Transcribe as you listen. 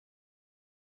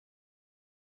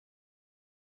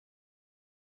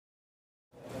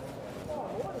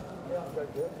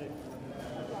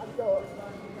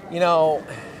You know,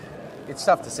 it's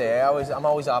tough to say. I'm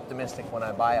always optimistic when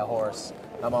I buy a horse.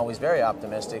 I'm always very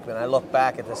optimistic. When I look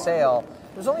back at the sale,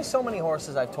 there's only so many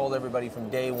horses I've told everybody from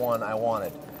day one I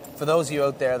wanted. For those of you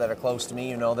out there that are close to me,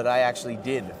 you know that I actually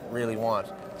did really want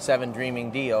 7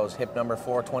 Dreaming Dios, hip number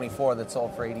 424, that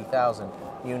sold for $80,000.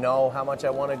 You know how much I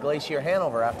wanted Glacier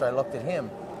Hanover after I looked at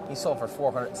him. He sold for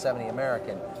 $470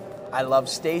 American. I love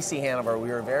Stacy Hanover. We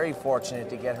were very fortunate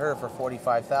to get her for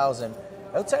 $45,000.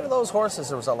 Outside of those horses,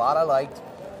 there was a lot I liked,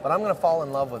 but I'm going to fall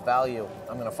in love with value.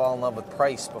 I'm going to fall in love with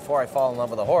price before I fall in love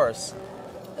with a horse.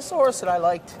 This is a horse that I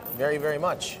liked very, very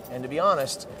much. And to be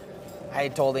honest, I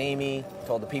had told Amy,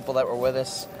 told the people that were with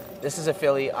us, this is a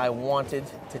filly I wanted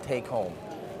to take home.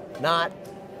 Not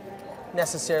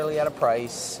necessarily at a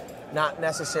price, not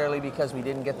necessarily because we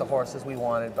didn't get the horses we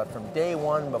wanted, but from day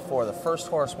one, before the first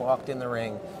horse walked in the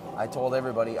ring, I told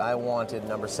everybody I wanted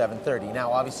number 730.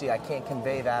 Now, obviously, I can't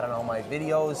convey that on all my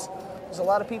videos. There's a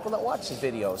lot of people that watch these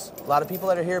videos, a lot of people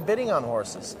that are here bidding on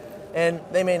horses, and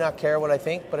they may not care what I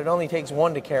think, but it only takes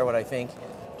one to care what I think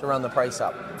to run the price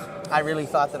up. I really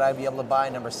thought that I'd be able to buy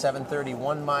number 730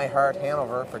 Wonmyheart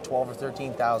Hanover for $12,000 or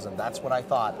 $13,000. That's what I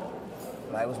thought,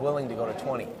 but I was willing to go to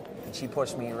 20, and she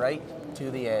pushed me right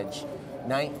to the edge.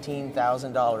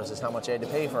 $19,000 is how much I had to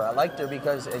pay for her. I liked her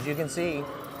because, as you can see,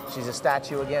 she's a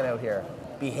statue again out here,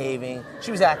 behaving.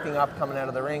 She was acting up coming out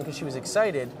of the ring because she was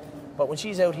excited, but when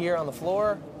she's out here on the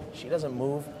floor, she doesn't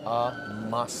move a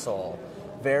muscle.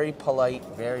 Very polite,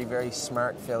 very, very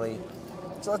smart filly.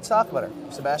 So let's talk about her.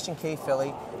 Sebastian K.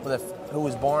 filly who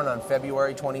was born on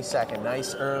February 22nd.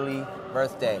 Nice early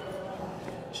birthday.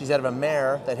 She's out of a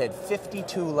mare that had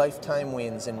 52 lifetime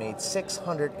wins and made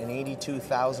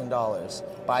 $682,000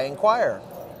 by Inquirer.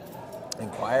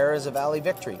 Inquirer is a Valley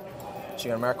victory. She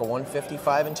got a mark of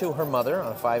 155-2, her mother,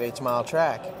 on a 5/8 mile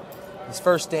track. His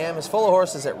first dam is full of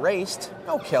horses that raced,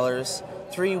 no killers,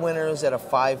 3 winners out of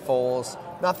 5 foals,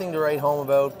 nothing to write home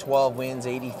about, 12 wins,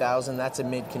 80,000. That's a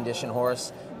mid-condition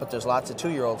horse, but there's lots of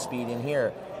 2-year-old speed in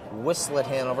here. Wicklet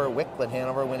Hanover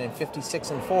winning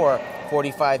 56-4,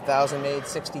 45,000 made,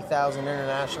 60,000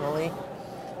 internationally.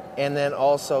 And then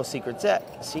also Secret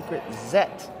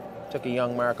Zet took a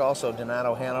young mark also.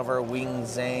 Donato Hanover, Wing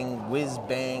Zhang, Whiz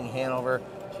Bang Hanover.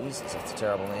 Jesus, that's a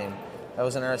terrible name. That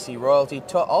was an RC royalty.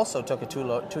 Also took a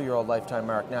 2-year-old lifetime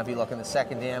mark. Now if you look in the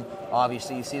second dam,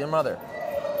 obviously you see their mother.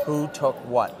 Who took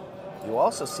what? You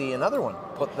also see another one.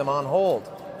 Put them on hold.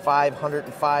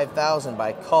 505,000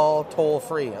 by call toll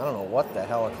free. I don't know what the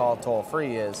hell a call toll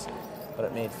free is, but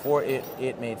it made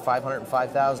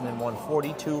 505,000 and won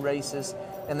 42 races.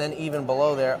 And then even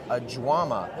below there,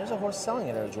 Ajwama. There's a horse selling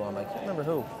it at Ajwama. I can't remember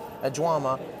who.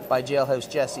 Ajwama by Jailhouse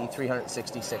Jesse,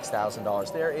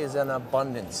 $366,000. There is an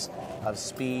abundance of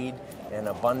speed, an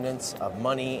abundance of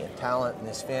money and talent in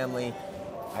this family.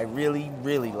 I really,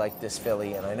 really like this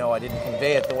filly, and I know I didn't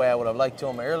convey it the way I would have liked to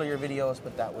in my earlier videos,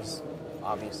 but that was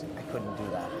obviously, I couldn't do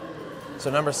that. So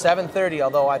number 730,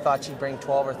 although I thought she'd bring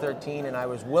 12 or 13, and I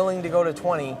was willing to go to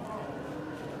 20,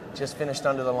 just finished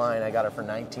under the line. I got her for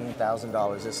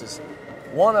 $19,000. This is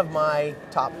one of my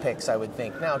top picks, I would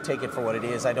think. Now, take it for what it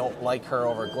is. I don't like her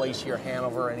over Glacier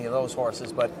Hanover or any of those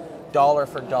horses, but dollar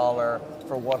for dollar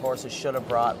for what horses should have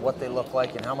brought, what they look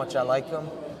like, and how much I like them,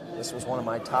 this was one of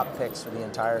my top picks for the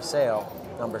entire sale.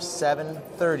 Number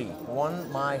 730,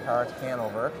 Wonmyheart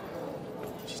Hanover.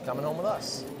 She's coming home with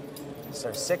us. It's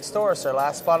our 6th horse, our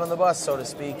last spot on the bus, so to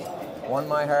speak.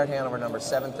 Wonmyheart Hanover, number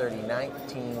 730,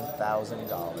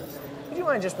 $19,000. Would you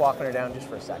mind just walking her down just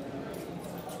for a second?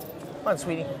 Come on,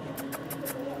 sweetie.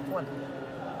 Come on.